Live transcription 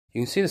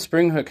You can see the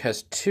spring hook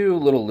has two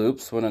little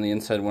loops, one on the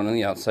inside, one on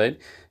the outside.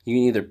 You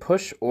can either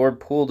push or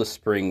pull the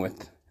spring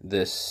with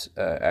this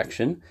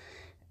action,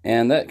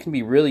 and that can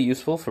be really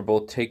useful for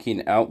both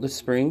taking out the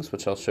springs,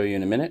 which I'll show you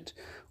in a minute,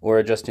 or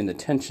adjusting the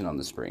tension on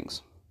the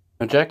springs.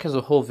 Now, Jack has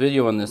a whole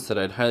video on this that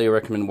I'd highly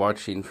recommend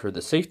watching for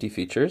the safety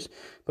features,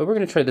 but we're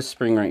going to try this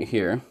spring right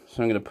here.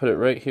 So I'm going to put it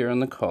right here on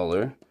the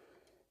collar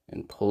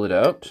and pull it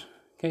out.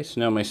 Okay,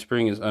 so now my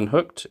spring is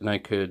unhooked, and I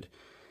could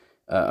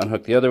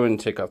unhook the other one and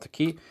take off the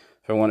key.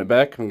 If I want it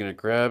back, I'm going to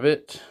grab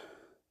it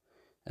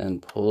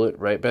and pull it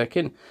right back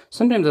in.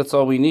 Sometimes that's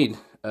all we need.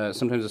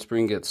 Sometimes the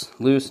spring gets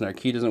loose and our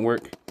key doesn't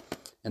work,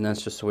 and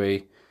that's just the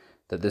way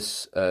that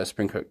this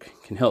spring hook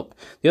can help.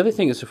 The other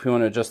thing is if we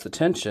want to adjust the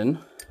tension,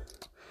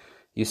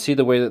 you see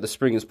the way that the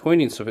spring is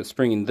pointing, so if it's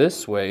springing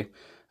this way,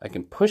 I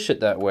can push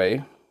it that way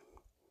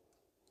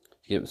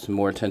to give it some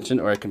more tension,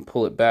 or I can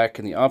pull it back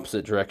in the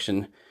opposite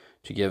direction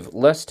to give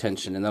less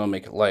tension, and that'll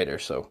make it lighter.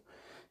 So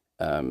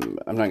I'm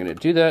not going to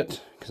do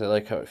that because I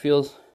like how it feels.